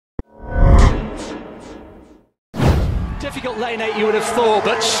Difficult lane 8 you would have thought,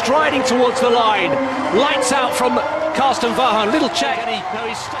 but striding towards the line. Lights out from Karsten Warholm. Little check, and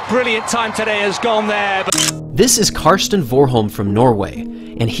he's brilliant time today has gone there. This is Karsten Warholm from Norway,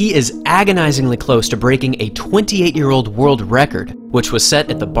 and he is agonizingly close to breaking a 28-year-old world record, which was set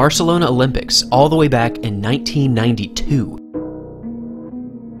at the Barcelona Olympics all the way back in 1992.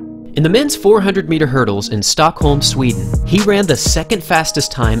 In the men's 400-meter hurdles in Stockholm, Sweden, he ran the second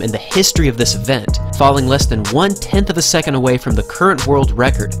fastest time in the history of this event, falling less than 1/10 of a second away from the current world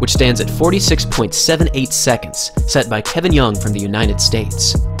record, which stands at 46.78 seconds, set by Kevin Young from the United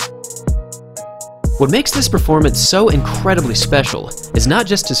States. What makes this performance so incredibly special is not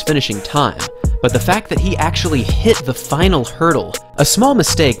just his finishing time, but the fact that he actually hit the final hurdle, a small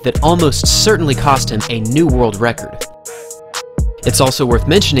mistake that almost certainly cost him a new world record. It's also worth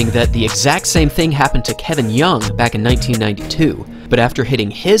mentioning that the exact same thing happened to Kevin Young back in 1992, but after hitting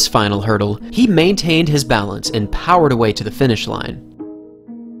his final hurdle, he maintained his balance and powered away to the finish line.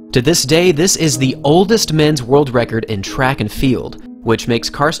 To this day, this is the oldest men's world record in track and field, which makes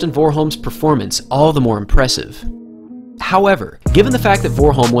Karsten Warholm's performance all the more impressive. However, given the fact that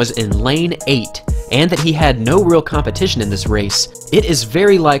Warholm was in lane 8, and that he had no real competition in this race, it is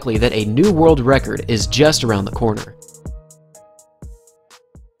very likely that a new world record is just around the corner.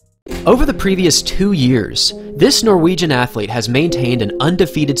 Over the previous 2 years, this Norwegian athlete has maintained an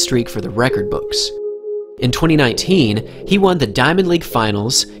undefeated streak for the record books. In 2019, he won the Diamond League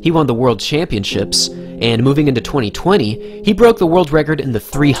Finals, he won the World Championships, and moving into 2020, he broke the world record in the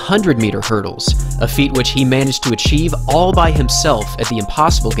 300-meter hurdles, a feat which he managed to achieve all by himself at the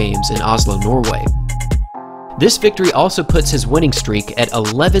Impossible Games in Oslo, Norway. This victory also puts his winning streak at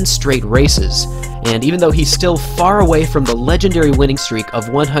 11 straight races, and even though he's still far away from the legendary winning streak of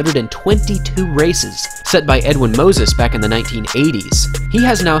 122 races set by Edwin Moses back in the 1980s, he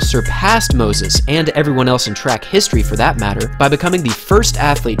has now surpassed Moses and everyone else in track history for that matter by becoming the first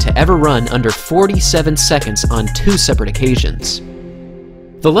athlete to ever run under 47 seconds on 2 separate occasions.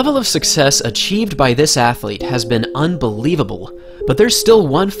 The level of success achieved by this athlete has been unbelievable, but there's still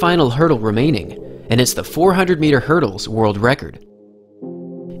one final hurdle remaining, and it's the 400-meter hurdles world record.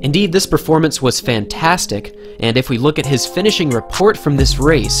 Indeed, this performance was fantastic, and if we look at his finishing report from this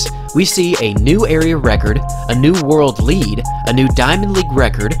race, we see a new area record, a new world lead, a new Diamond League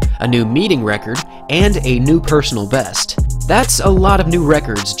record, a new meeting record, and a new personal best. That's a lot of new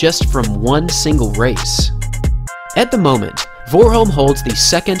records just from one single race. At the moment, Warholm holds the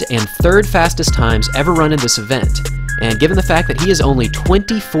second and third fastest times ever run in this event, and given the fact that he is only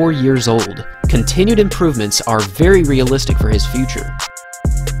 24 years old, continued improvements are very realistic for his future.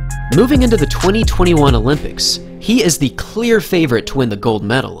 Moving into the 2021 Olympics, he is the clear favorite to win the gold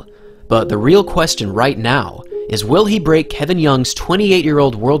medal, but the real question right now is, will he break Kevin Young's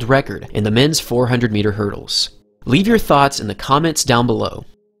 28-year-old world record in the men's 400-meter hurdles? Leave your thoughts in the comments down below.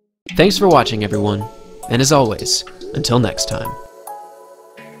 Thanks for watching, everyone, and as always, until next time.